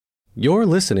You're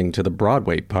listening to the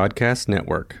Broadway Podcast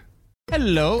Network.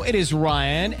 Hello, it is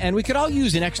Ryan, and we could all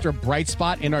use an extra bright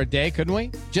spot in our day, couldn't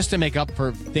we? Just to make up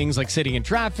for things like sitting in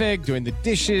traffic, doing the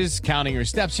dishes, counting your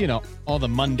steps, you know, all the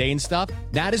mundane stuff.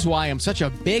 That is why I'm such a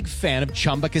big fan of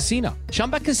Chumba Casino.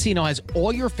 Chumba Casino has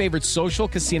all your favorite social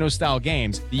casino-style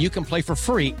games that you can play for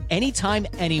free anytime,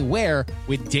 anywhere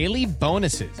with daily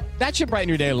bonuses. That should brighten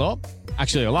your day a little.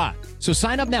 Actually, a lot. So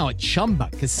sign up now at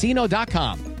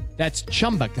ChumbaCasino.com. That's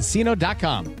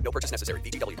ChumbaCasino.com. No purchase necessary.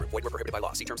 VGW Group. Void where prohibited by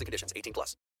law. See terms and conditions.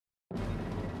 18+.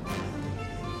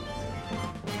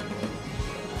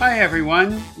 Hi,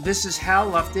 everyone. This is Hal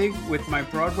Luftig with my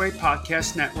Broadway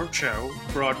Podcast Network show,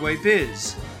 Broadway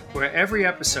Biz, where every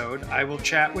episode I will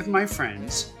chat with my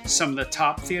friends, some of the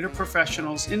top theater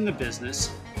professionals in the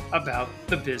business, about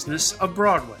the business of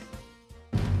Broadway.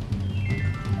 Come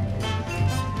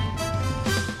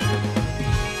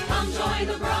join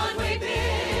the Broadway Biz.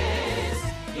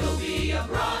 You'll be a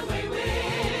Broadway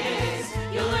whiz.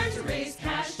 You'll learn to raise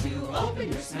cash to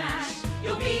open your smash.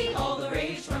 You'll be all the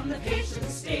rage from the pitch to the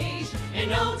stage. In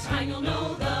no time you'll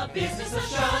know the business of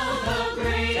show, the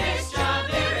greatest job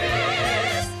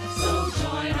there is. So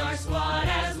join our squad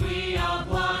as we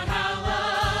applaud Hal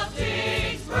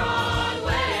Luftig's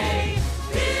Broadway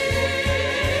Biz.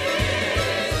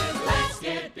 Let's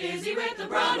get busy with the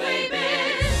Broadway Biz.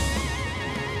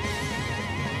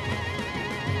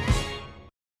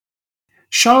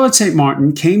 Charlotte St.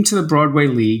 Martin came to the Broadway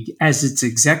League as its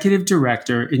executive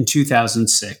director in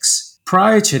 2006.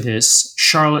 Prior to this,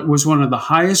 Charlotte was one of the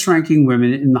highest-ranking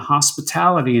women in the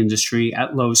hospitality industry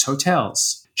at Loews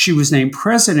Hotels. She was named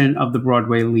president of the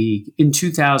Broadway League in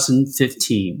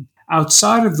 2015.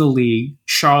 Outside of the league,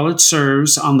 Charlotte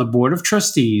serves on the board of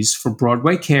trustees for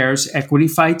Broadway Cares Equity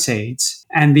Fights AIDS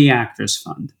and the Actors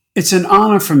Fund. It's an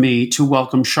honor for me to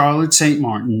welcome Charlotte St.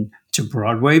 Martin to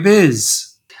Broadway Biz.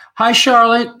 Hi,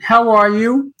 Charlotte. How are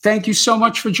you? Thank you so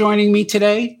much for joining me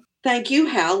today. Thank you,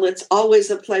 Hal. It's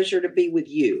always a pleasure to be with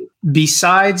you.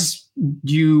 Besides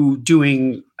you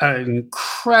doing an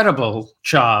incredible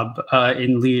job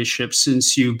in leadership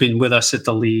since you've been with us at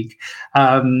the League,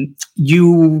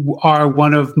 you are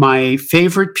one of my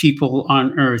favorite people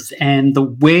on earth. And the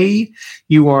way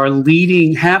you are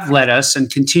leading, have led us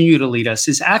and continue to lead us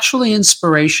is actually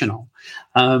inspirational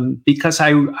because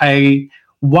I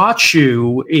watch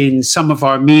you in some of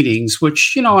our meetings,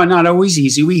 which, you know, are not always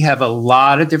easy. We have a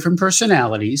lot of different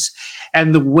personalities,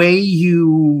 and the way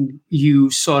you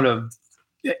sort of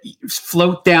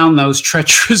float down those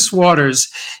treacherous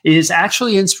waters is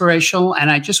actually inspirational. And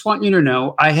I just want you to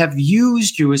know, I have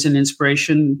used you as an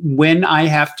inspiration when I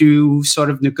have to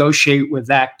sort of negotiate with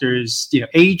actors, you know,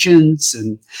 agents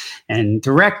and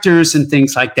directors and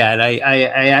things like that. I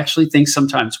actually think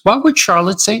sometimes, what would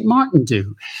Charlotte St. Martin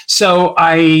do? So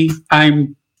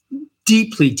I'm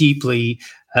deeply, deeply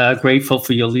grateful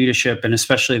for your leadership, and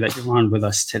especially that you're on with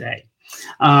us today.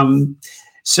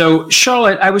 So,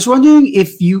 Charlotte, I was wondering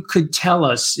if you could tell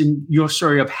us in your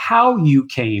story of how you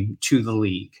came to the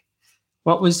League.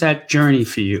 What was that journey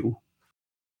for you?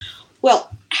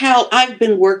 Well, Hal, I've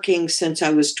been working since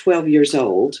I was 12 years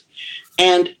old,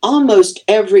 and almost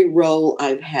every role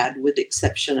I've had, with the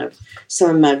exception of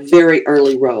some of my very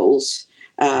early roles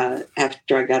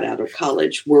after I got out of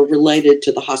college, were related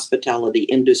to the hospitality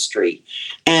industry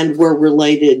and were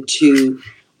related to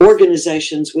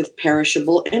organizations with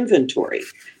perishable inventory,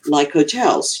 like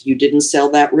hotels. You didn't sell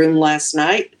that room last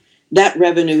night, that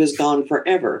revenue is gone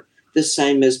forever. The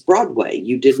same as Broadway.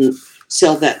 You didn't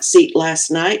sell that seat last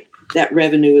night, that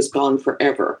revenue is gone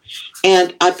forever.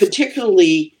 And I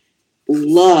particularly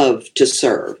love to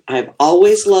serve. I've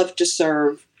always loved to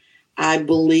serve. I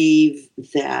believe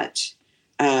that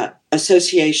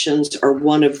associations are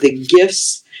one of the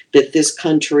gifts that this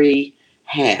country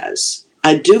has.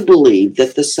 I do believe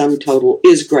that the sum total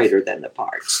is greater than the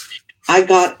parts. I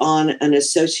got on an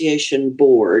association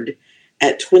board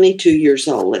at 22 years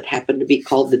old. It happened to be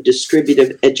called the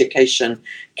Distributive Education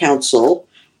Council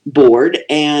Board,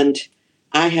 and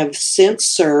I have since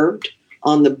served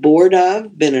on the board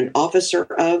of, been an officer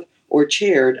of, or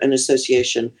chaired an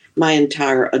association my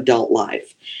entire adult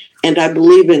life. And I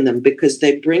believe in them because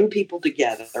they bring people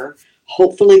together.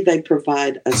 Hopefully they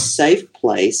provide a safe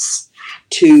place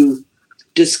to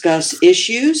discuss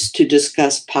issues, to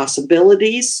discuss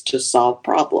possibilities, to solve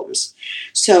problems.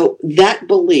 So that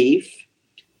belief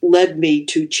led me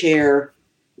to chair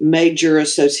major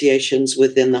associations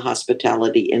within the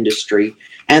hospitality industry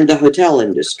and the hotel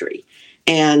industry.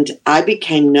 And I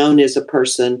became known as a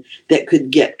person that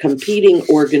could get competing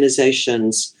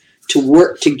organizations to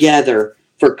work together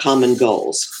for common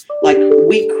goals. Like,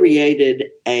 we created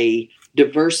a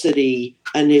diversity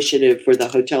initiative for the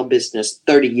hotel business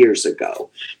 30 years ago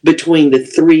between the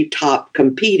three top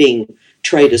competing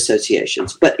trade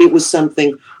associations. But it was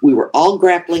something we were all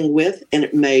grappling with, and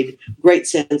it made great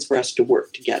sense for us to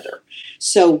work together.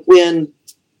 So when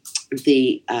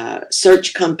the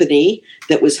search company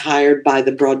that was hired by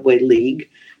the Broadway League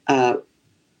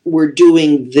were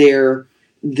doing their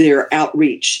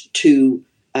outreach to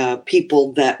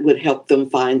people that would help them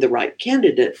find the right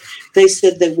candidate, they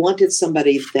said they wanted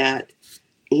somebody that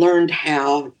learned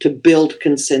how to build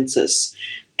consensus.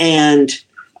 And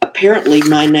apparently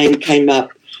my name came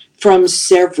up from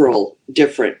several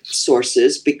different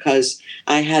sources because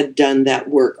I had done that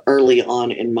work early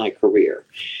on in my career.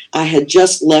 I had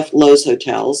just left Lowe's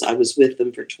Hotels. I was with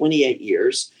them for 28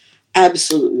 years.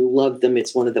 Absolutely loved them.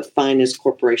 It's one of the finest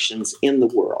corporations in the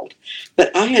world.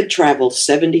 But I had traveled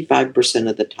 75%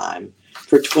 of the time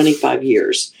for 25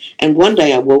 years. And one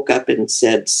day I woke up and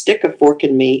said, stick a fork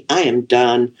in me. I am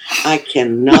done. I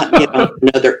cannot get on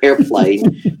another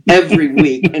airplane every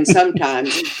week, and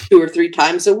sometimes 2 or 3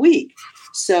 times a week.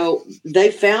 So they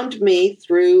found me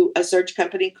through a search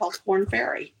company called Korn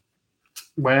Ferry.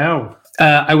 Wow.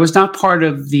 I was not part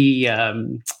of the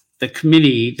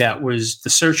committee that was the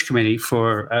search committee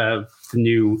for the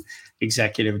new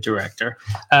executive director.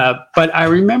 But I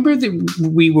remember that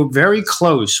we were very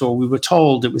close, or we were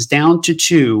told it was down to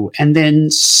 2. And then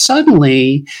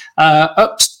suddenly,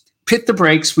 hit the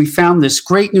brakes. We found this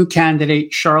great new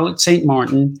candidate, Charlotte St.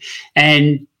 Martin.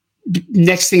 And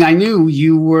next thing I knew,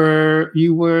 you were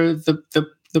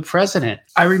the president.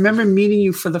 I remember meeting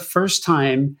you for the first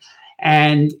time.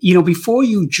 And, before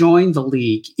you joined the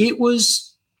league, it was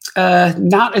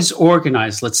not as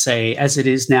organized, let's say, as it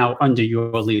is now under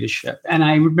your leadership. And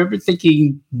I remember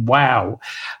thinking, wow,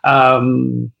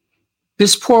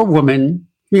 this poor woman,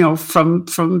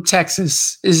 from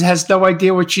Texas has no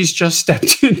idea what she's just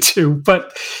stepped into.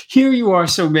 But here you are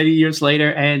so many years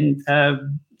later. And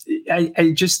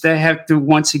I just have to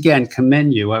once again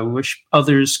commend you. I wish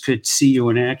others could see you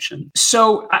in action.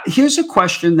 So here's a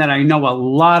question that I know a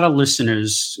lot of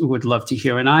listeners would love to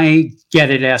hear, and I get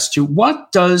it asked too.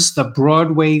 What does the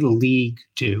Broadway League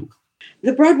do?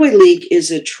 The Broadway League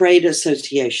is a trade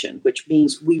association, which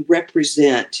means we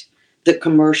represent the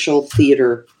commercial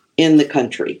theater in the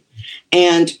country.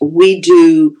 And we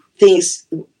do things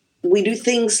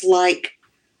like,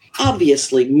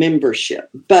 obviously, membership,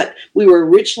 but we were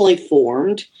originally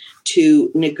formed to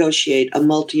negotiate a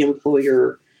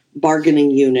multi-employer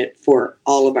bargaining unit for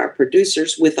all of our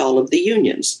producers with all of the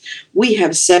unions. We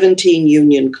have 17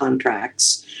 union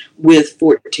contracts with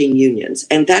 14 unions,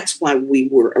 and that's why we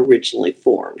were originally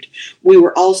formed. We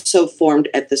were also formed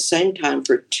at the same time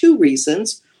for 2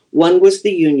 reasons. One was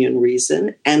the union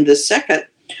reason, and the second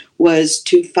was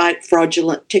to fight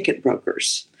fraudulent ticket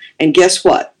brokers. And guess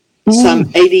what? Some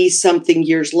 80-something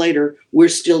years later, we're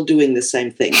still doing the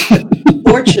same thing. But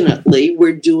fortunately,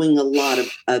 we're doing a lot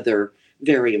of other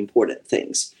very important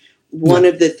things. One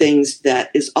of the things that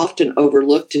is often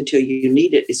overlooked until you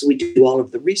need it is we do all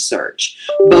of the research,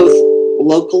 both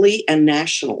locally and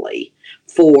nationally,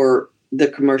 for the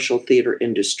commercial theater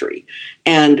industry.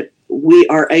 And we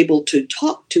are able to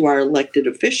talk to our elected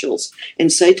officials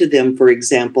and say to them, for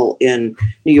example, in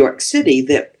New York City,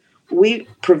 that we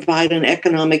provide an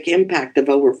economic impact of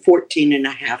over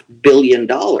 $14.5 billion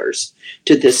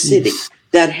to the city.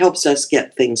 That helps us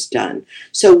get things done.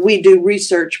 So we do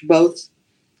research both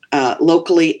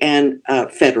locally and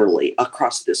federally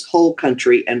across this whole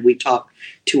country, and we talk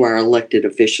to our elected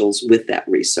officials with that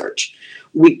research.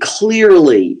 We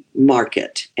clearly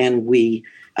market, and we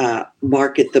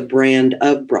market the brand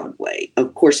of Broadway.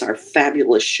 Of course, our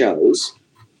fabulous shows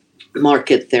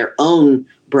market their own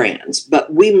brands,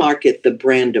 but we market the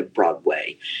brand of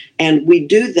Broadway. And we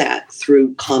do that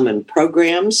through common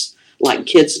programs like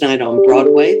Kids Night on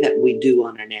Broadway that we do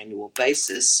on an annual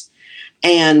basis.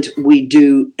 And we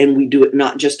do it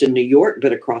not just in New York,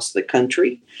 but across the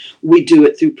country. We do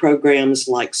it through programs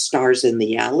like Stars in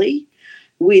the Alley.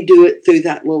 We do it through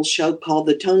that little show called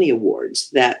the Tony Awards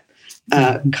that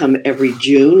come every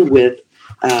June with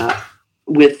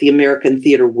the American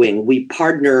Theater Wing. We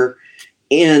partner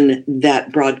in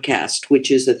that broadcast,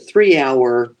 which is a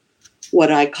 3-hour,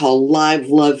 what I call live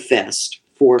love fest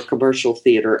for commercial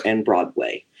theater and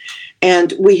Broadway.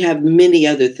 And we have many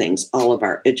other things, all of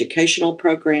our educational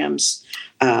programs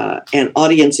and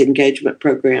audience engagement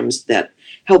programs that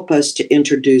help us to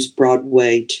introduce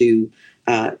Broadway to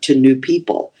new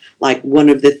people. Like, one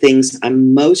of the things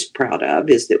I'm most proud of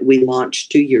is that we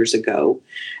launched 2 years ago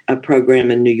a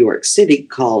program in New York City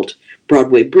called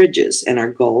Broadway Bridges. And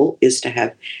our goal is to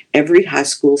have every high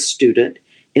school student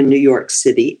in New York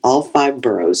City, all 5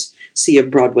 boroughs, see a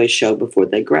Broadway show before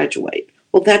they graduate.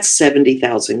 Well, that's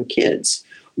 70,000 kids.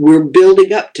 We're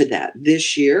building up to that.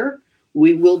 This year,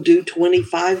 we will do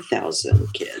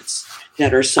 25,000 kids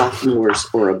that are sophomores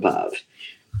or above.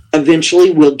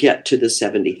 Eventually, we'll get to the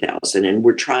 70,000, and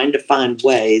we're trying to find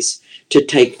ways to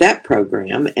take that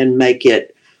program and make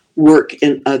it work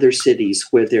in other cities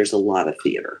where there's a lot of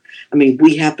theater. I mean,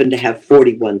 we happen to have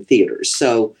 41 theaters,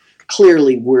 so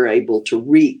clearly we're able to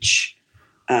reach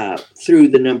through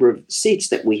the number of seats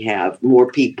that we have, more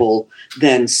people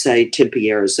than, say,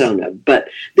 Tempe, Arizona. But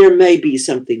there may be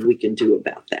something we can do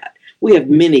about that. We have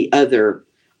many other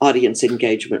audience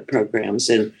engagement programs,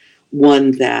 and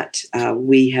one that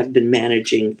we have been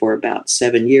managing for about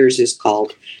 7 years is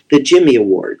called the Jimmy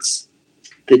Awards.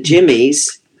 The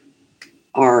Jimmys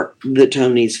are the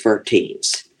Tonys for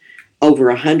teens. Over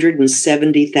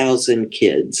 170,000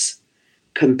 kids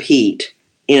compete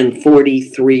in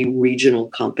 43 regional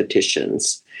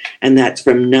competitions, and that's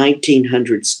from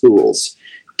 1,900 schools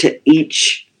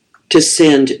to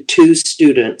send 2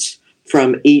 students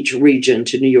from each region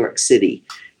to New York City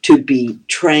to be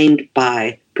trained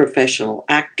by professional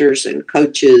actors and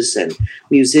coaches and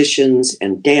musicians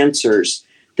and dancers.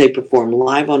 They perform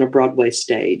live on a Broadway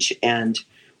stage, and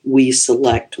we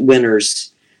select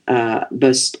winners,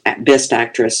 best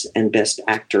actress and best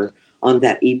actor on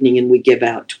that evening, and we give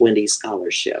out 20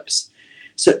 scholarships.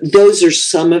 So those are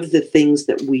some of the things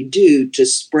that we do to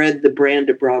spread the brand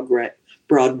of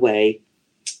Broadway,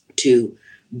 to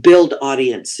build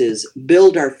audiences,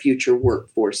 build our future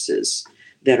workforces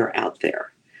that are out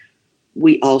there.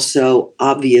 We also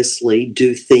obviously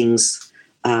do things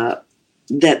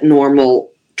that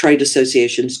normal trade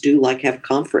associations do, like have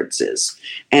conferences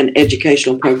and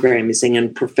educational programming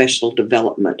and professional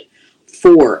development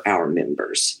for our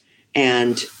members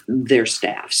and their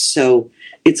staff. So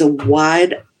it's a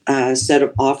wide set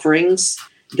of offerings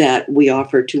that we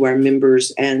offer to our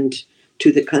members and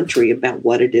to the country about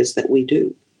what it is that we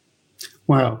do.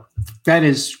 Wow, that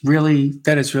is really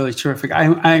terrific.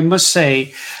 I must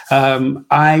say,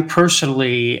 I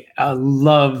personally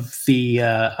love the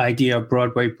idea of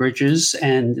Broadway Bridges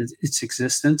and its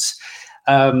existence.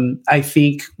 I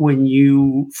think when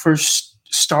you first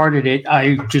started it,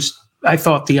 I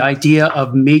thought the idea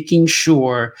of making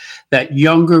sure that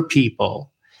younger people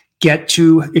get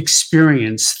to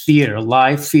experience theater,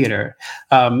 live theater,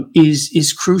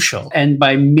 is crucial. And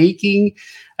by making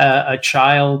a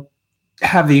child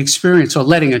have the experience, or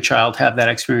letting a child have that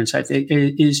experience, I think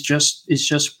is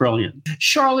just brilliant.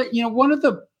 Charlotte, one of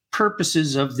the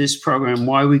purposes of this program,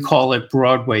 why we call it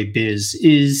Broadway Biz,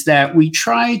 is that we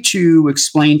try to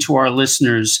explain to our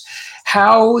listeners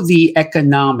how the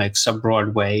economics of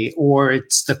Broadway, or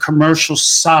it's the commercial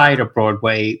side of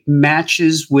Broadway,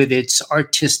 matches with its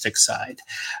artistic side,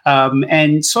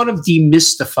 and sort of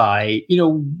demystify,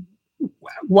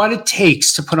 what it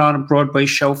takes to put on a Broadway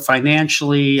show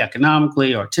financially,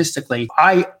 economically, artistically.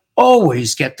 I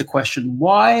always get the question,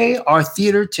 why are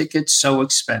theater tickets so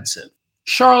expensive?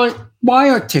 Charlotte, why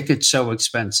are tickets so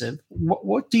expensive?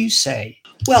 What do you say?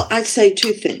 Well, I say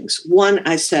 2 things. One,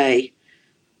 I say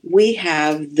we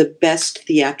have the best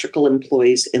theatrical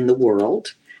employees in the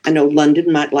world. I know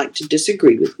London might like to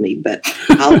disagree with me, but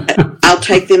I'll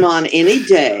take them on any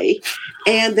day.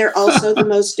 And they're also the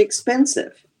most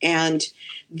expensive. And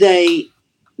they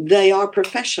are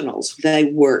professionals. They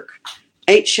work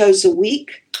 8 shows a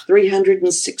week,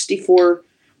 364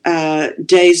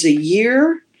 days a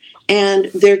year, and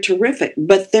they're terrific,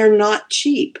 but they're not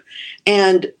cheap.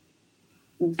 And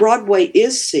Broadway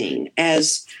is seen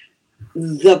as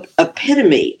the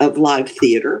epitome of live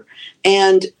theater,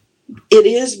 and it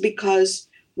is because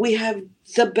we have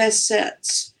the best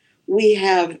sets. We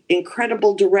have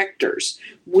incredible directors.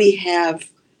 We have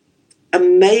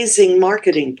amazing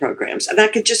marketing programs, and I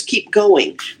could just keep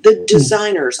going. The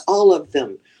designers, all of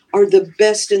them, are the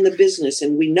best in the business,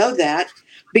 and we know that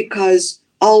because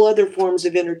all other forms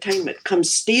of entertainment come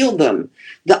steal them.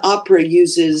 The opera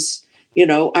uses,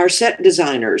 our set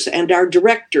designers and our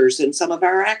directors and some of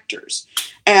our actors,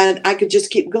 and I could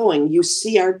just keep going. You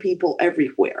see our people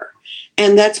everywhere,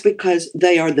 and that's because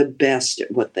they are the best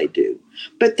at what they do,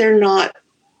 but they're not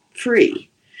free.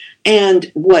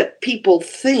 And what people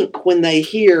think when they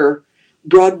hear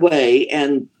Broadway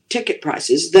and ticket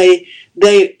prices, they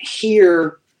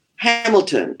hear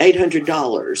Hamilton,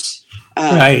 $800.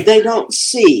 Right. They don't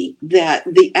see that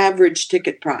the average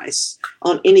ticket price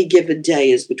on any given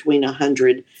day is between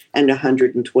 $100 and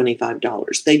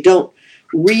 $125. They don't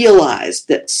realize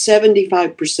that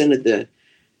 75% of the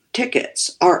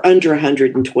tickets are under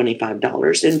 $125,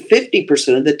 and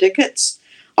 50% of the tickets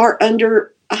are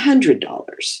under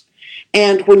 $100.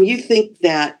 And when you think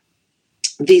that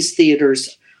these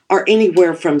theaters are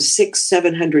anywhere from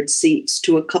 600-700 seats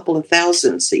to a couple of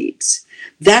thousand seats,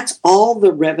 that's all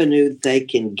the revenue they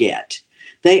can get.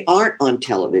 They aren't on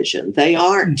television. They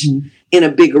aren't in a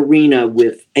big arena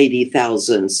with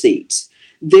 80,000 seats.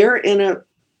 They're in a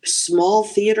small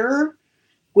theater,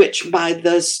 which by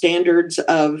the standards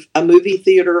of a movie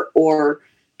theater or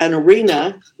an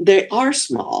arena, they are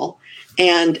small.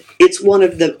 And it's one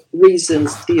of the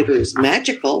reasons theater is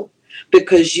magical,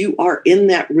 because you are in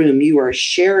that room, you are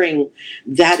sharing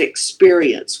that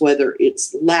experience, whether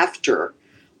it's laughter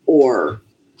or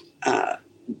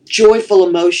joyful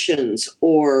emotions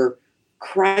or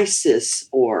crisis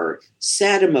or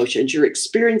sad emotions. You're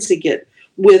experiencing it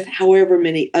with however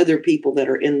many other people that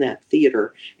are in that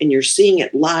theater, and you're seeing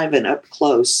it live and up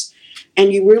close,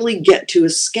 and you really get to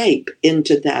escape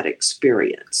into that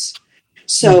experience.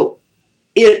 So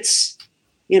it's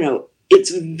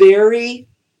very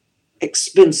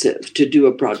expensive to do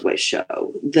a Broadway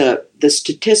show. The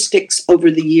statistics over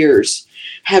the years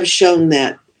have shown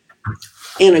that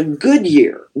in a good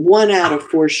year, 1 out of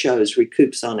 4 shows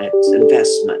recoups on its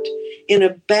investment. In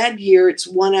a bad year, it's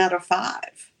 1 out of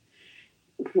 5.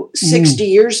 60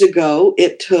 years ago,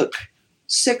 it took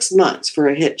 6 months for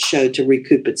a hit show to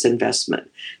recoup its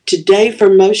investment. Today, for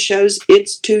most shows,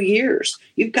 it's 2 years.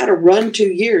 You've got to run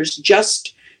 2 years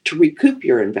just to recoup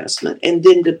your investment and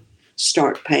then to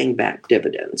start paying back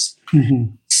dividends.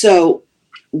 So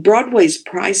Broadway's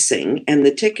pricing and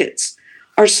the tickets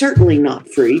are certainly not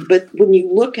free, but when you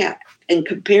look at and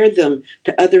compare them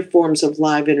to other forms of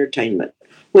live entertainment,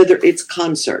 whether it's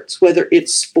concerts, whether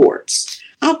it's sports,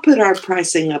 I'll put our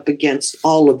pricing up against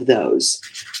all of those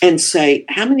and say,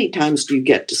 how many times do you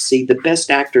get to see the best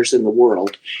actors in the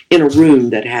world in a room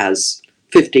that has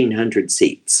 1,500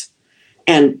 seats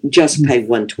and just pay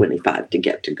 $125 to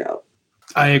get to go?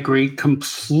 I agree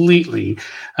completely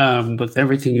with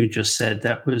everything you just said.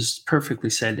 That was perfectly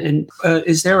said. And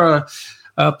is there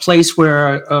a place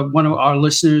where one of our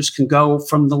listeners can go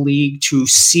from the league to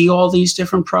see all these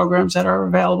different programs that are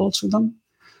available to them?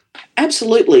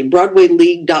 Absolutely.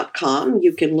 BroadwayLeague.com.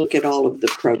 You can look at all of the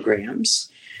programs.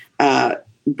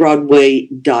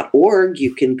 Broadway.org.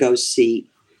 You can go see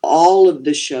all of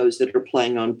the shows that are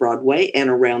playing on Broadway and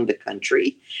around the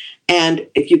country. And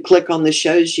if you click on the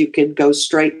shows, you can go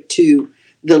straight to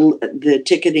the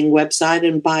ticketing website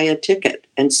and buy a ticket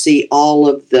and see all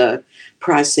of the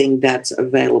pricing that's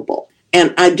available.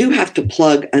 And I do have to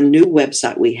plug a new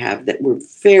website we have that we're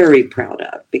very proud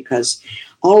of, because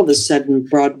all of a sudden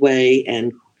Broadway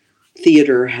and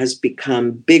theater has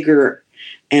become bigger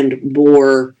and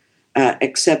more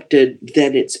accepted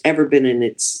than it's ever been in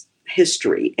its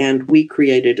history. And we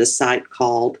created a site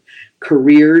called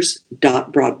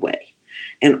careers.broadway.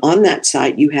 And on that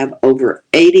site, you have over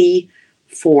 80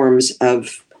 forms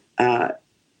of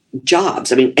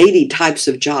jobs. 80 types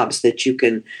of jobs that you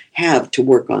can have to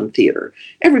work on theater.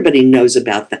 Everybody knows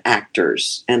about the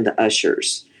actors and the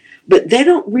ushers, but they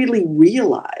don't really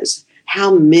realize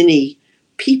how many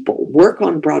people work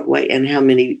on Broadway and how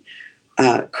many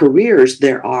careers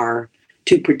there are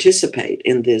to participate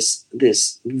in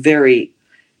this very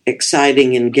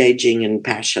exciting, engaging, and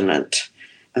passionate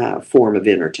form of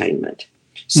entertainment.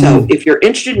 So if you're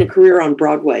interested in a career on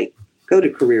Broadway, go to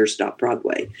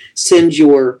careers.broadway. Send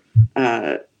your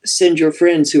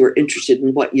friends who are interested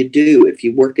in what you do if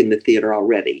you work in the theater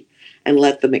already, and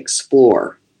let them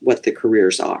explore what the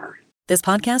careers are. This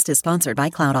podcast is sponsored by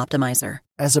Cloud Optimizer.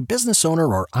 As a business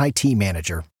owner or IT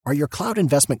manager, are your cloud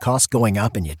investment costs going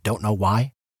up and you don't know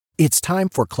why? It's time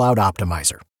for Cloud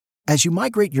Optimizer. As you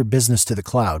migrate your business to the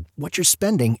cloud, what you're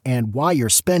spending and why you're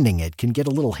spending it can get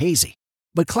a little hazy.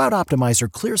 But Cloud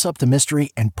Optimizer clears up the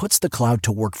mystery and puts the cloud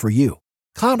to work for you.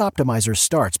 Cloud Optimizer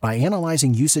starts by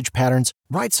analyzing usage patterns,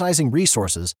 right-sizing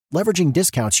resources, leveraging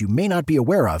discounts you may not be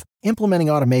aware of, implementing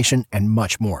automation, and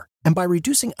much more. And by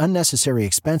reducing unnecessary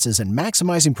expenses and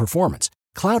maximizing performance,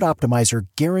 Cloud Optimizer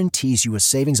guarantees you a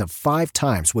savings of 5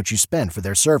 times what you spend for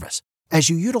their service. As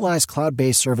you utilize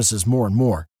cloud-based services more and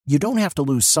more, you don't have to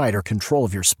lose sight or control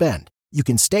of your spend. You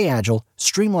can stay agile,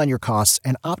 streamline your costs,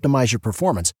 and optimize your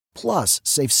performance, plus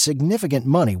save significant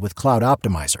money with Cloud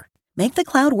Optimizer. Make the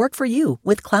cloud work for you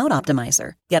with Cloud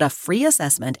Optimizer. Get a free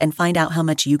assessment and find out how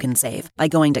much you can save by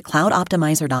going to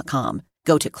cloudoptimizer.com.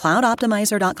 Go to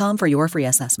cloudoptimizer.com for your free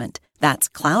assessment. That's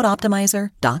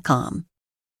cloudoptimizer.com.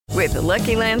 With the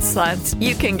Lucky Land Slots,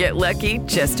 you can get lucky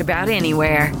just about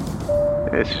anywhere.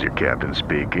 This is your captain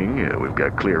speaking. We've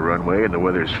got clear runway and the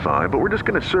weather's fine, but we're just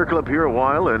going to circle up here a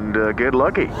while and get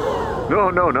lucky.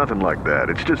 No, nothing like that.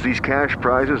 It's just these cash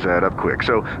prizes add up quick.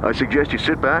 So I suggest you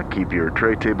sit back, keep your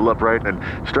tray table upright, and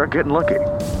start getting lucky.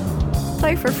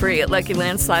 Play for free at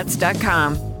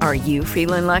LuckyLandSlots.com. Are you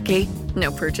feeling lucky?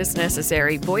 No purchase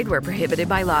necessary. Void where prohibited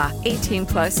by law. 18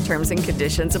 plus terms and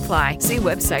conditions apply. See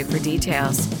website for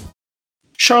details.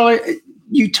 Charlotte,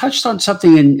 you touched on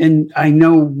something, and I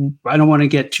know I don't want to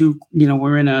get too,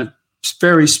 we're in a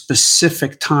very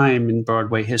specific time in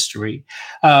Broadway history.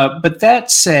 But that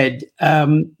said,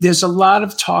 there's a lot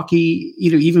of talk,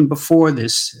 even before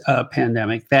this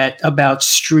pandemic, about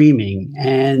streaming.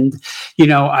 And,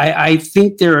 I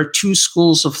think there are two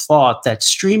schools of thought: that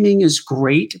streaming is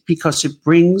great because it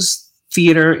brings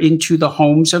theater into the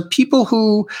homes of people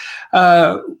who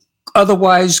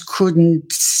otherwise couldn't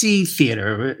see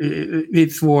theater,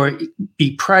 or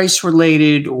be price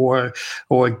related or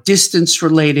distance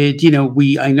related.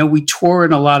 I know we tour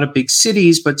in a lot of big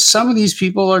cities, but some of these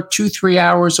people are 2-3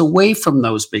 hours away from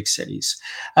those big cities.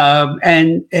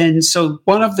 And so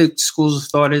one of the schools of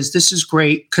thought is this is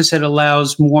great because it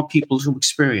allows more people to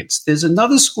experience. There's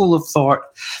another school of thought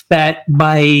that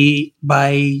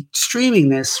by streaming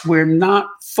this, we're not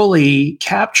fully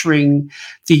capturing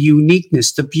the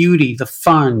uniqueness, the beauty, the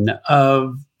fun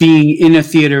of being in a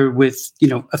theater with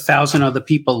 1,000 other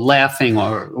people laughing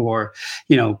or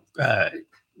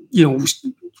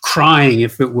crying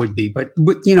if it would be, but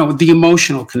the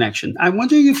emotional connection. I'm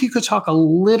wondering if you could talk a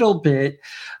little bit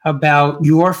about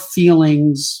your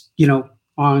feelings,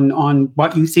 on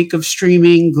what you think of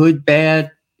streaming, good,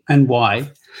 bad, and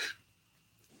why.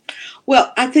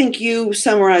 Well, I think you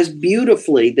summarized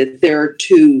beautifully that there are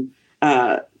two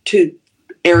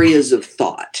areas of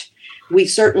thought. We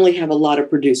certainly have a lot of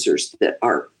producers that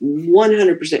are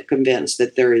 100% convinced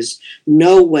that there is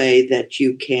no way that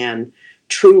you can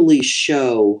truly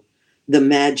show the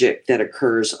magic that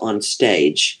occurs on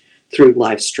stage through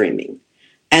live streaming.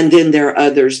 And then there are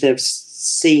others that have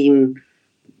seen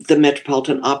the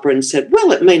Metropolitan Opera and said,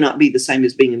 well, it may not be the same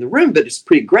as being in the room, but it's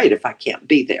pretty great if I can't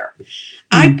be there.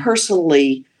 I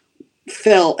personally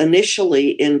fell initially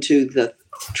into the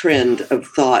trend of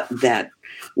thought that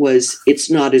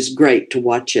it's not as great to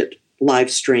watch it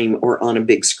live stream or on a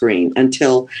big screen,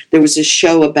 until there was a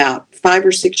show about 5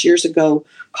 or 6 years ago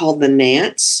called The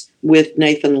Nance with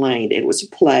Nathan Lane. It was a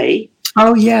play.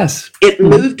 Oh, yes. It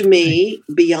moved me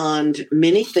beyond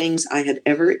many things I had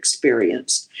ever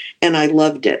experienced, and I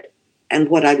loved it. And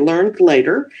what I learned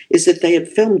later is that they had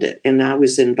filmed it, and I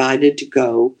was invited to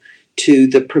go to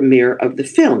the premiere of the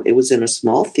film. It was in a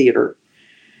small theater,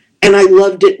 and I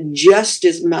loved it just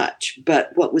as much.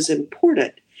 But what was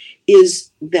important is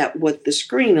that what the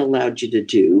screen allowed you to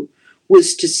do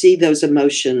was to see those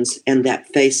emotions and that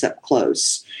face up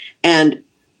close. And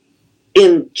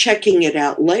in checking it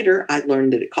out later, I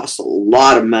learned that it costs a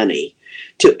lot of money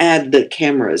to add the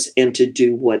cameras and to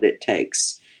do what it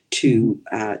takes to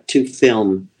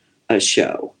film a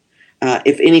show.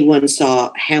 If anyone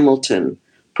saw Hamilton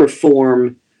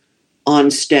perform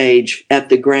on stage at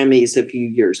the Grammys a few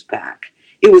years back,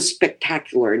 it was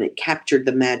spectacular, and it captured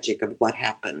the magic of what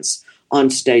happens on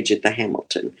stage at the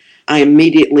Hamilton. I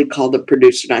immediately called the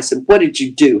producer and I said, what did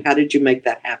you do? How did you make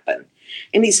that happen?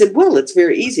 And he said, well, it's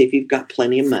very easy if you've got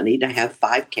plenty of money to have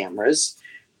 5 cameras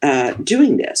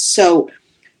doing this. So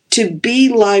to be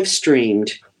live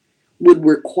streamed would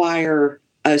require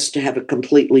us to have a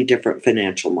completely different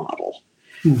financial model.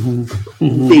 Mm-hmm.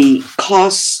 Mm-hmm. The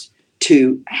costs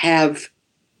to have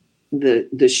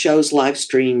the shows live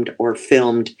streamed or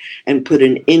filmed and put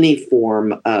in any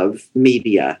form of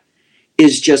media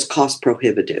is just cost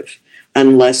prohibitive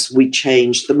unless we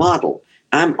change the model.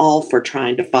 I'm all for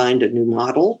trying to find a new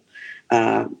model,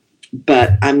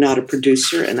 but I'm not a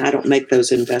producer and I don't make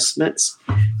those investments.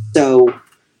 So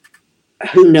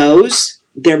who knows?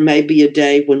 There may be a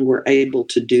day when we're able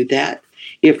to do that.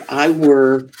 If I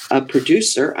were a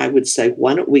producer, I would say,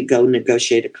 why don't we go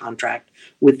negotiate a contract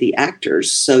with the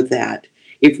actors so that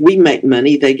if we make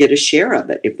money, they get a share of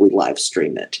it if we live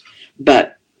stream it.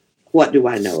 But what do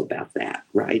I know about that,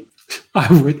 right?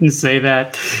 I wouldn't say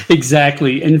that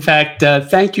exactly. In fact,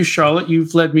 thank you, Charlotte.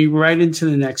 You've led me right into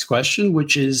the next question,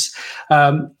 which is,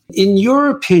 in your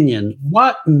opinion,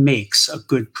 what makes a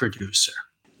good producer?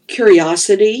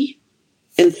 Curiosity,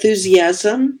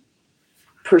 enthusiasm,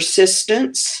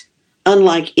 persistence,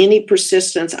 unlike any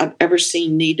persistence I've ever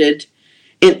seen needed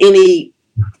in any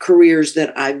careers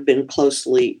that I've been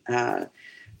closely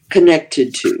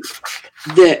connected to.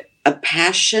 A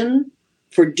passion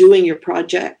for doing your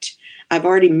project. I've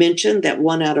already mentioned that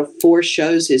 1 out of 4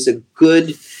 shows is a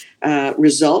good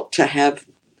result to have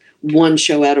one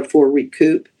show out of 4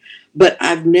 recoup. But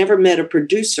I've never met a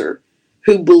producer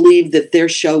who believed that their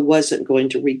show wasn't going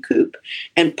to recoup.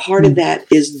 And part of that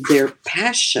is their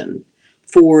passion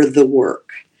for the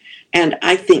work. And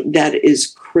I think that is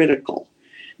critical.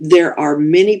 There are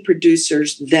many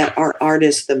producers that are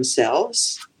artists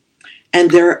themselves,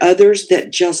 and there are others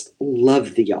that just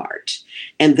love the art,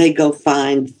 and they go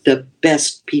find the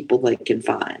best people they can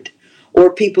find,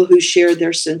 or people who share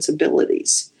their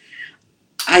sensibilities.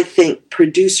 I think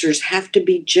producers have to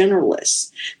be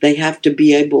generalists. They have to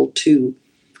be able to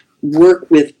work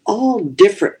with all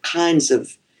different kinds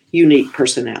of unique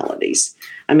personalities.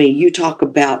 I mean, you talk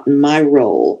about my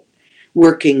role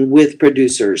working with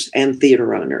producers and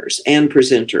theater owners and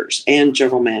presenters and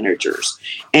general managers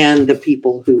and the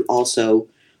people who also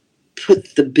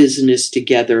put the business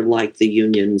together, like the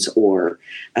unions or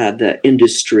the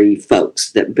industry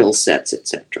folks that bill sets,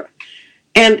 etc.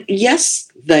 And yes,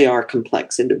 they are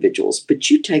complex individuals, but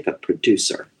you take a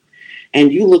producer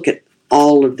and you look at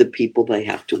all of the people they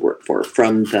have to work for,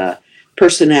 from the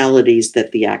personalities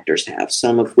that the actors have,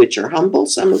 some of which are humble,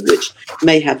 some of which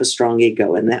may have a strong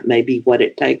ego, and that may be what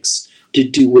it takes to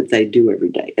do what they do every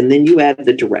day. And then you add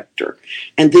the director,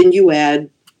 and then you add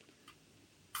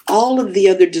all of the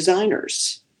other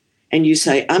designers, and you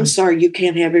say, I'm sorry, you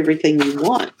can't have everything you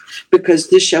want, because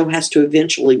this show has to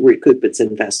eventually recoup its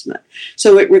investment.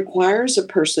 So it requires a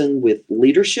person with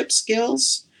leadership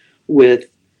skills, with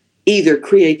either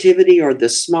creativity or the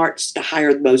smarts to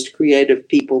hire the most creative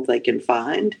people they can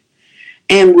find,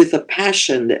 and with a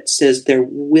passion that says they're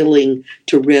willing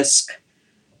to risk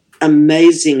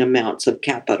amazing amounts of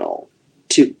capital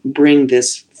to bring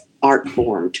this art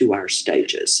form to our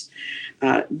stages.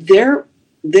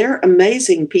 They're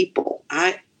amazing people.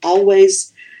 I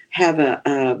always have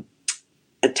a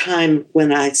time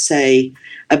when I say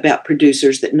about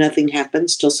producers that nothing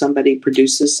happens till somebody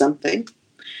produces something.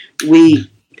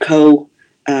 We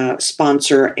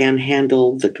co-sponsor and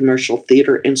handle the Commercial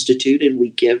Theater Institute, and we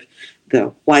give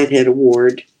the Whitehead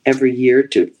Award every year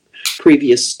to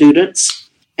previous students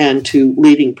and to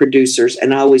leading producers.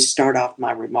 And I always start off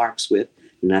my remarks with,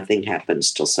 nothing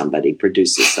happens till somebody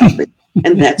produces something.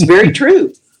 And that's very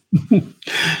true. That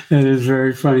is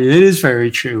very funny. It is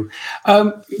very true.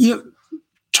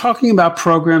 Talking about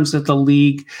programs that the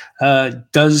league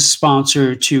does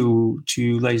sponsor to,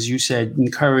 as you said,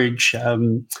 encourage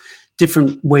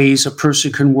different ways a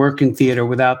person can work in theater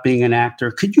without being an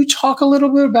actor. Could you talk a little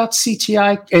bit about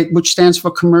CTI, which stands for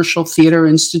Commercial Theater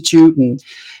Institute, and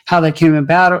how that came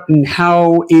about and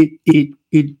how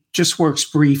it just works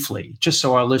briefly, just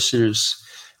so our listeners,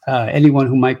 anyone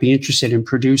who might be interested in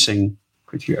producing,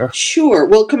 could hear? Sure.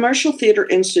 Well, Commercial Theater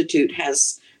Institute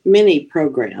has many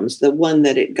programs. The one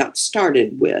that it got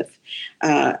started with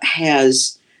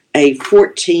has a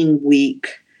 14-week,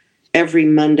 every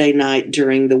Monday night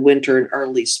during the winter and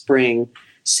early spring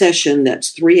session that's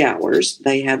 3 hours.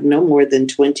 They have no more than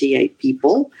 28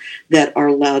 people that are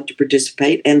allowed to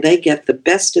participate, and they get the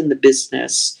best in the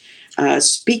business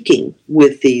speaking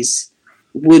with these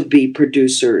would-be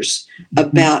producers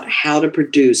about how to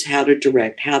produce, how to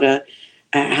direct, how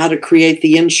to create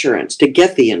the insurance, to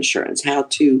get the insurance, how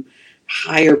to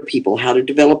hire people, how to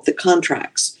develop the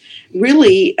contracts.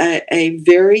 Really a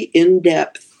very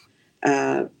in-depth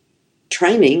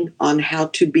training on how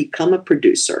to become a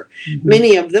producer. Mm-hmm.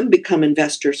 Many of them become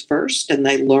investors first, and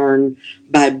they learn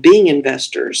by being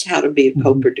investors how to be a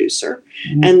co-producer.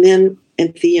 Mm-hmm. And then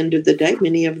at the end of the day,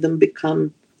 many of them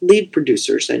become lead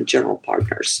producers and general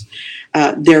partners.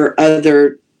 There are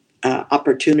other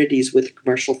opportunities with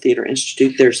Commercial Theater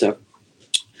Institute. There's a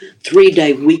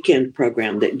 3-day weekend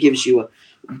program that gives you a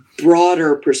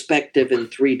broader perspective in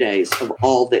 3 days of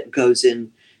all that goes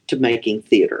into making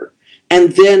theater.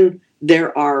 And then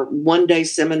there are 1-day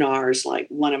seminars, like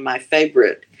one of my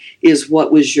favorite is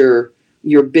what was your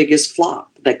biggest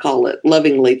flop. They call it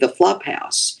lovingly the flop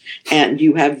house. And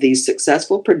you have these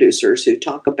successful producers who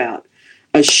talk about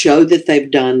a show that they've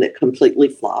done that completely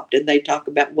flopped, and they talk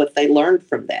about what they learned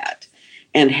from that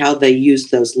and how they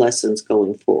use those lessons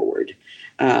going forward.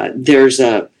 There's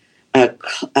a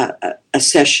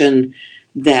session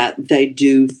that they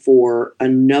do for a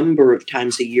number of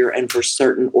times a year and for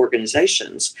certain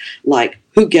organizations, like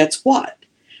who gets what,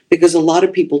 because a lot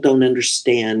of people don't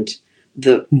understand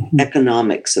the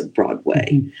economics of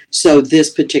Broadway. So this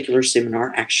particular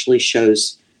seminar actually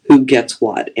shows who gets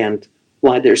what and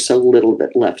why there's so little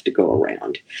bit left to go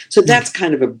around. So that's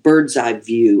kind of a bird's eye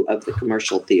view of the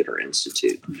Commercial Theater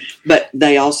Institute. But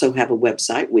they also have a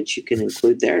website, which you can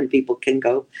include there, and people can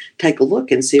go take a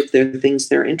look and see if there are things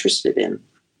they're interested in.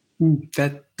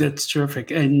 That That's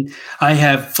terrific. And I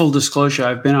have full disclosure,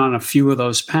 I've been on a few of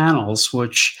those panels,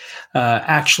 which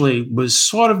actually was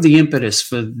sort of the impetus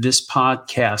for this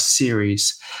podcast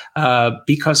series,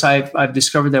 because I've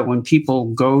discovered that when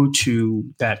people go to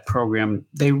that program,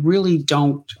 they really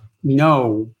don't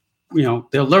know,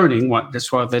 they're learning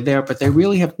that's why they're there, but they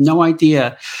really have no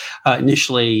idea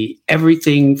initially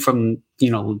everything from the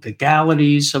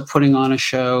legalities of putting on a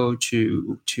show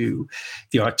to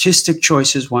the artistic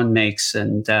choices one makes,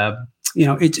 and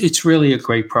it's really a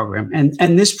great program.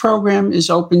 And this program is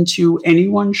open to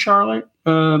anyone, Charlotte.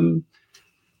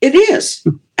 It is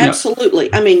absolutely.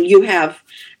 Yeah. I mean, you have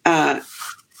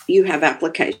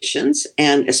applications,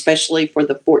 and especially for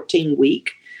the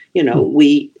 14-week,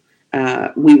 we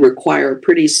require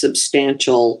pretty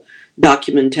substantial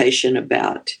documentation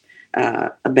about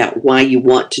why you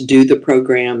want to do the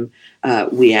program.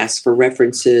 We ask for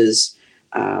references,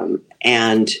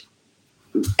 and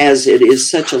as it is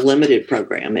such a limited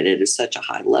program and it is such a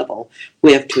high level,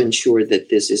 we have to ensure that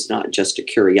this is not just a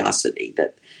curiosity,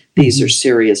 that these are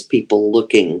serious people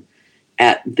looking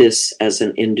at this as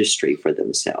an industry for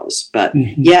themselves. But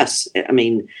yes, I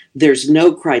mean, there's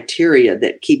no criteria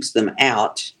that keeps them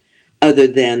out other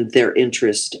than their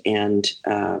interest and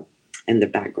the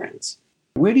backgrounds.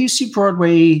 Where do you see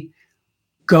Broadway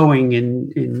going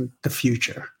in the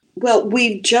future? Well,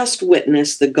 we've just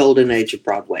witnessed the golden age of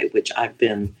Broadway, which I've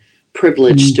been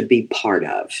privileged to be part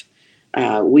of.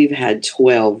 We've had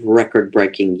 12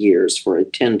 record-breaking years for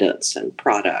attendance and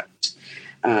product.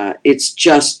 It's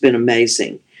just been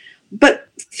amazing. But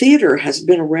theater has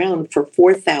been around for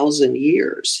 4,000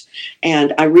 years.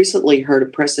 And I recently heard a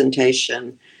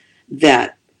presentation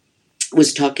that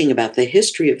was talking about the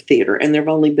history of theater, and there have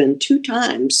only been 2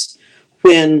 times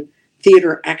when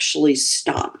theater actually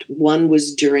stopped. One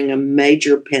was during a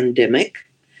major pandemic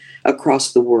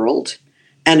across the world,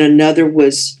 and another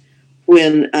was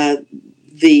when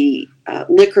the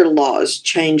liquor laws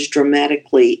changed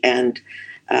dramatically, and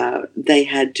they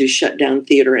had to shut down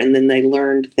theater, and then they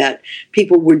learned that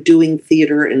people were doing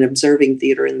theater and observing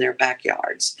theater in their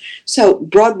backyards. So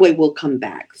Broadway will come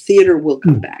back. Theater will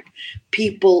come back.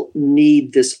 People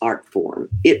need this art form.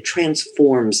 It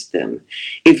transforms them.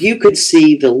 If you could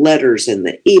see the letters and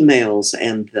the emails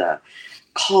and the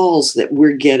calls that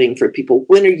we're getting for people,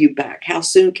 when are you back? How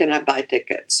soon can I buy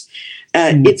tickets?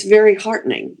 It's very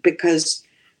heartening, because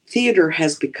theater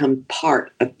has become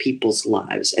part of people's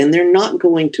lives, and they're not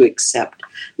going to accept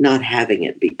not having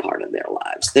it be part of their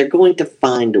lives. They're going to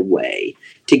find a way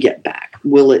to get back.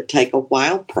 Will it take a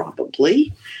while?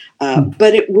 Probably.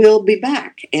 But it will be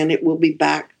back, and it will be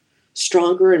back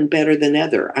stronger and better than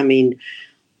ever. I mean,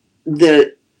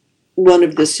 one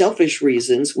of the selfish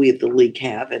reasons we at the League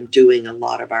have in doing a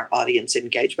lot of our audience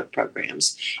engagement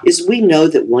programs is we know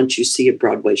that once you see a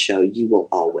Broadway show, you will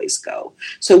always go.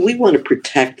 So we want to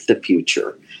protect the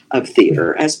future of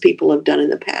theater, as people have done in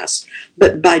the past.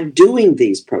 But by doing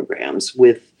these programs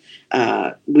with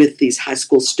these high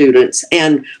school students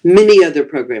and many other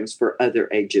programs for other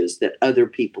ages that other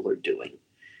people are doing,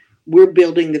 we're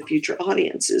building the future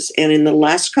audiences. And in the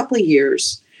last couple of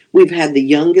years, we've had the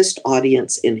youngest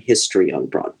audience in history on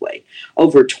Broadway.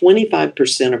 Over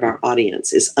 25% of our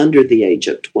audience is under the age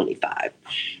of 25.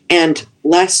 And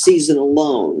last season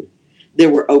alone, there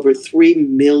were over 3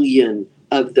 million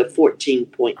of the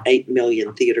 14.8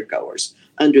 million theater goers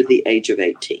under the age of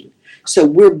 18. So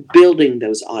we're building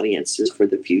those audiences for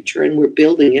the future, and we're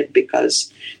building it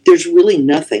because there's really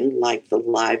nothing like the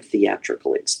live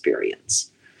theatrical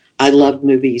experience. I love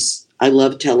movies. I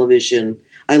love television.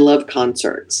 I love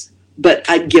concerts. But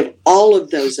I'd give all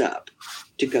of those up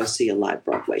to go see a live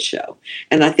Broadway show.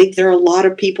 And I think there are a lot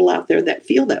of people out there that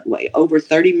feel that way. Over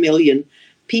 30 million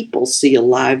people see a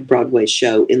live Broadway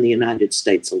show in the United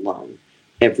States alone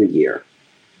every year.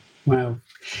 Wow.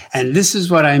 And this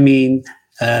is what I mean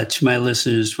to my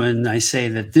listeners when I say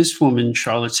that this woman,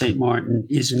 Charlotte St. Martin,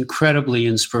 is incredibly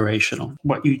inspirational.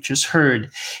 What you just heard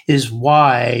is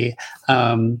why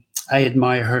I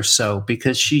admire her so,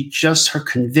 because her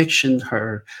conviction,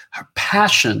 her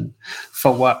passion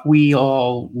for what we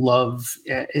all love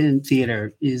in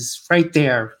theater is right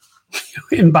there,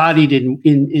 embodied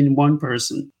in one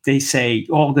person. They say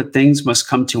all good things must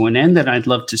come to an end, and I'd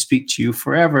love to speak to you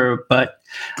forever, but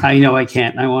I know I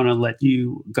can't. I want to let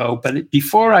you go. But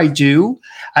before I do,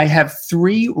 I have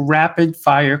 3 rapid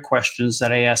fire questions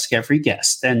that I ask every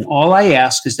guest. And all I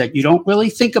ask is that you don't really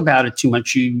think about it too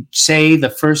much. You say the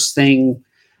first thing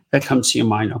that comes to your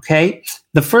mind, okay?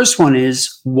 The first one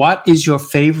is, what is your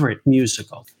favorite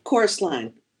musical? Chorus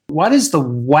Line. What is the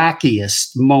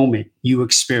wackiest moment you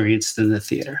experienced in the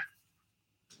theater?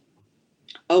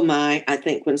 Oh my, I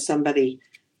think when somebody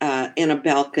in a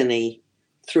balcony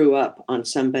threw up on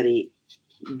somebody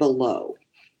below.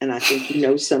 And I think you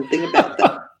know something about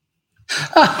that.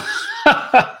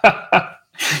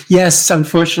 Yes,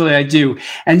 unfortunately I do.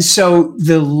 And so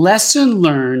the lesson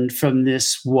learned from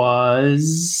this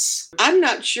was... I'm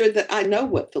not sure that I know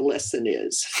what the lesson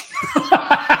is.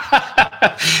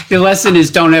 The lesson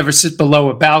is don't ever sit below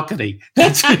a balcony.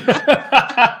 That's well,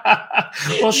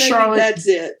 Maybe Charlotte, that's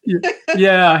it.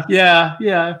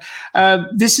 Yeah.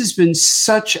 This has been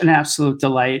such an absolute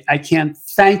delight. I can't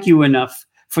thank you enough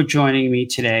for joining me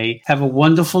today. Have a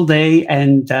wonderful day.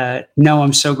 And no,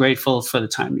 I'm so grateful for the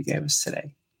time you gave us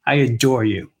today. I adore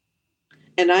you.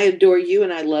 And I adore you,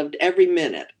 and I loved every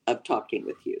minute of talking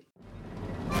with you.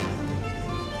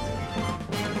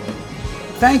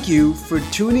 Thank you for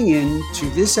tuning in to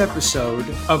this episode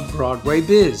of Broadway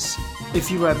Biz. If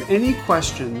you have any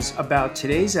questions about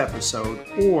today's episode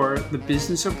or the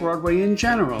business of Broadway in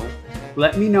general,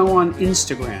 let me know on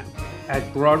Instagram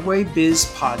at Broadway Biz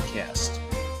Podcast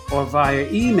or via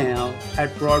email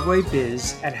at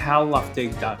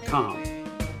broadwaybiz@halluftig.com.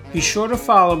 Be sure to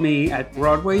follow me at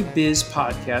Broadway Biz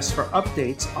Podcast for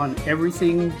updates on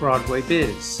everything Broadway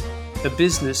Biz, the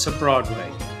business of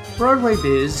Broadway. Broadway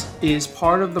Biz is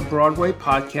part of the Broadway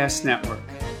Podcast Network.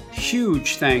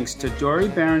 Huge thanks to Dory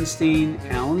Berenstein,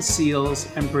 Alan Seals,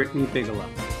 and Brittany Bigelow.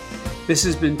 This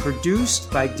has been produced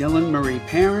by Dylan Marie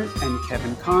Parent and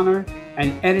Kevin Connor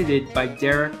and edited by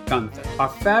Derek Gunther. Our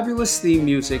fabulous theme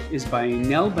music is by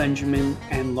Nell Benjamin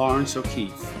and Lawrence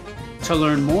O'Keefe. To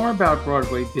learn more about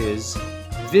Broadway Biz,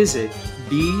 visit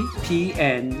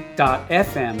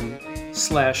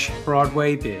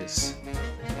bpn.fm/BroadwayBiz.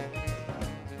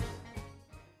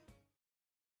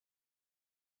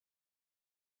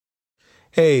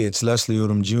 Hey, it's Leslie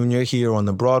Odom Jr. here on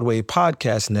the Broadway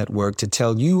Podcast Network to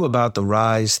tell you about the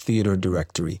Rise Theater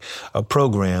Directory, a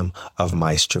program of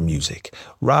Maestro Music.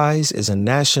 Rise is a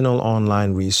national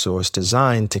online resource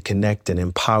designed to connect and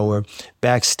empower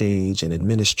backstage and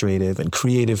administrative and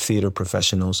creative theater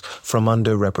professionals from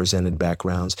underrepresented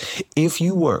backgrounds. If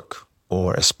you work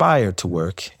or aspire to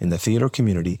work in the theater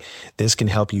community, this can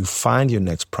help you find your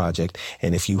next project.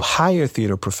 And if you hire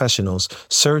theater professionals,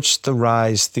 search the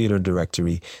Rise Theater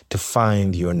Directory to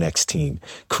find your next team.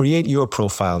 Create your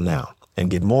profile now and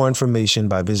get more information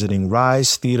by visiting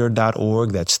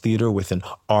risetheater.org. That's theater with an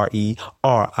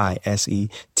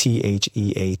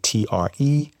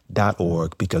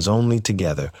RERISETHEATRE.org, because only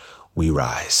together we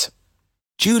rise.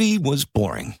 Judy was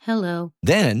boring. Hello.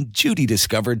 Then Judy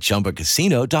discovered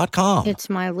ChumbaCasino.com. It's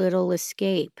my little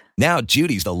escape. Now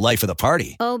Judy's the life of the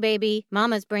party. Oh, baby,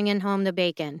 mama's bringing home the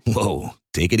bacon. Whoa,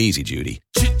 take it easy, Judy.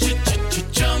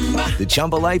 The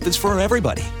Chumba life is for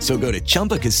everybody. So go to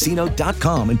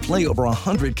ChumbaCasino.com and play over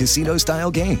 100 casino-style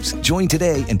games. Join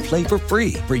today and play for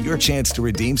free for your chance to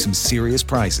redeem some serious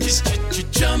prizes.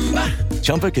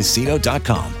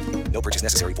 ChumbaCasino.com. No purchase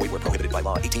necessary. Void where prohibited by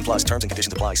law. 18+ terms and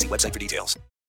conditions apply. See website for details.